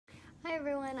Hi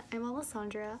everyone, I'm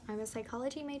Alisandra. I'm a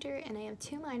psychology major and I have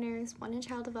 2 minors, one in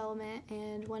child development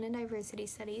and one in diversity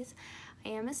studies. I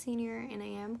am a senior and I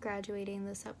am graduating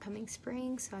this upcoming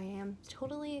spring, so I am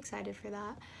totally excited for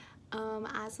that.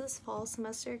 As this fall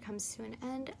semester comes to an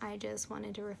end, I just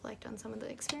wanted to reflect on some of the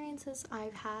experiences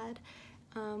I've had.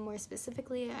 More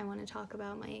specifically, I want to talk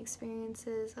about my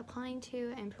experiences applying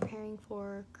to and preparing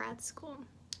for grad school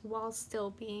while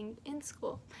still being in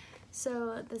school.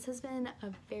 So this has been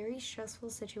a very stressful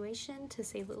situation to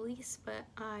say the least, but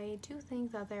I do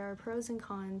think that there are pros and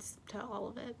cons to all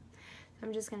of it. So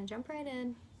I'm just going to jump right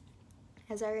in.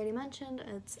 As I already mentioned,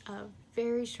 it's a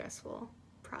very stressful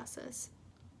process.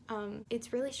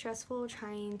 It's really stressful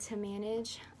trying to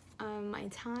manage my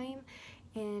time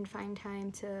and find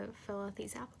time to fill out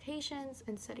these applications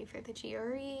and study for the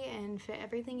GRE and fit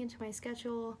everything into my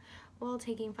schedule while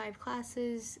taking 5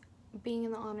 classes, being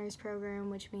in the honors program,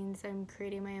 which means I'm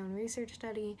creating my own research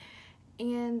study,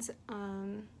 and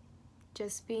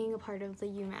just being a part of the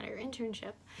UMatter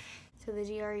internship. So the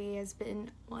GRE has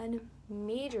been one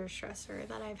major stressor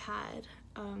that I've had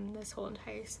this whole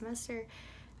entire semester.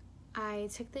 I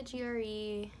took the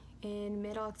GRE in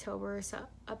mid-October, so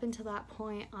up until that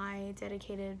point I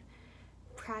dedicated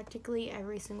practically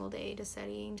every single day to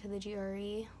studying to the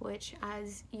GRE, which,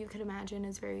 as you could imagine,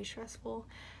 is very stressful.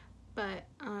 But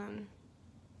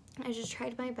I just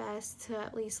tried my best to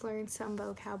at least learn some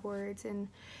vocab words, and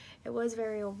it was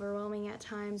very overwhelming at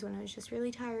times when I was just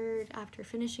really tired after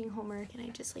finishing homework and I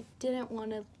just didn't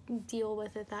want to deal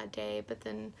with it that day, but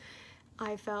then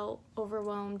I felt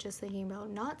overwhelmed just thinking about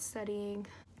not studying.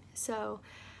 So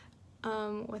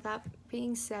with that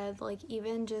being said,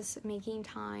 even just making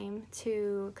time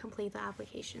to complete the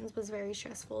applications was very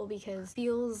stressful because it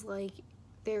feels like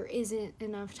there isn't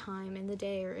enough time in the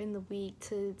day or in the week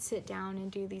to sit down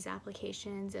and do these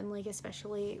applications, and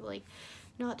especially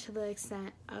not to the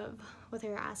extent of what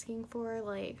they're asking for,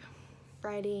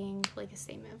 writing a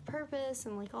statement of purpose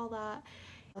and all that.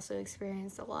 I also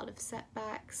experienced a lot of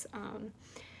setbacks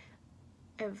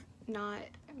of not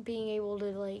being able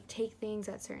to take things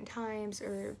at certain times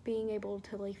or being able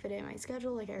to fit it in my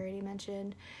schedule, like I already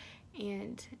mentioned,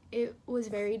 and it was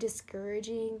very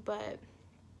discouraging. But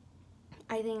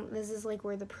I think this is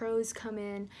where the pros come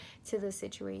in to the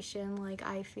situation.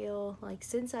 I feel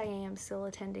since I am still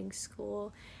attending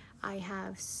school, I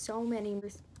have so many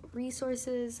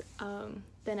resources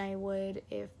than I would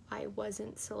if I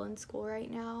wasn't still in school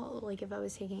right now. If I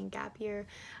was taking a gap year.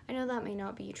 I know that may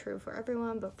not be true for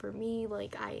everyone, but for me,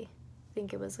 I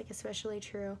think it was especially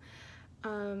true.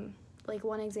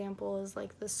 One example is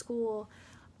the school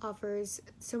offers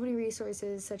so many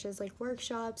resources, such as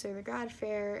workshops or the grad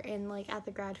fair, and at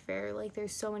the grad fair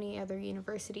there's so many other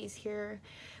universities here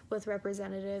with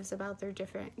representatives about their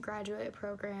different graduate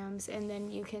programs, and then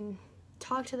you can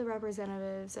talk to the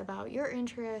representatives about your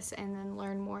interests and then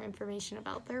learn more information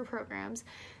about their programs,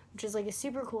 which is a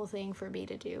super cool thing for me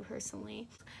to do personally.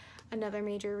 Another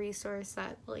major resource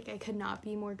that I could not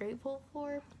be more grateful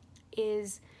for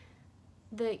is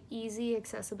the easy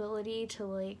accessibility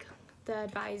to the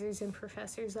advisors and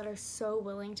professors that are so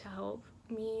willing to help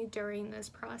me during this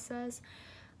process.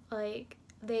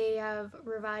 They have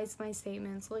revised my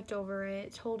statements, looked over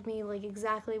it, told me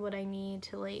exactly what I need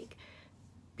to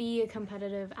be a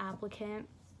competitive applicant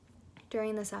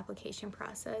during this application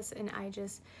process, and I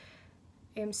just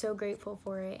am so grateful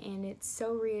for it, and it's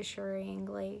so reassuring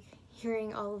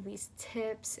hearing all of these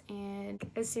tips, and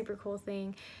a super cool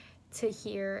thing to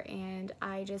hear. And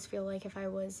I just feel if I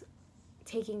was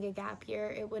taking a gap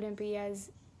year, it wouldn't be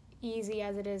as easy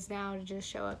as it is now to just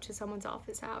show up to someone's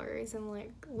office hours and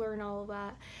learn all of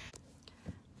that.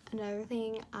 Another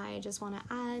thing I just want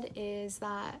to add is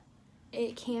that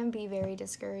it can be very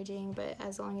discouraging, but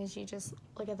as long as you just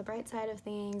look at the bright side of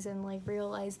things and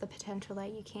realize the potential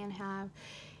that you can have,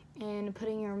 and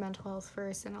putting your mental health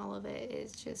first and all of it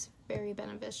is just very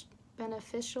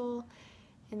beneficial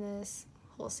in this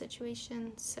whole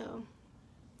situation. So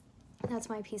that's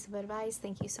my piece of advice.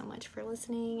 Thank you so much for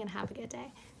listening, and have a good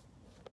day.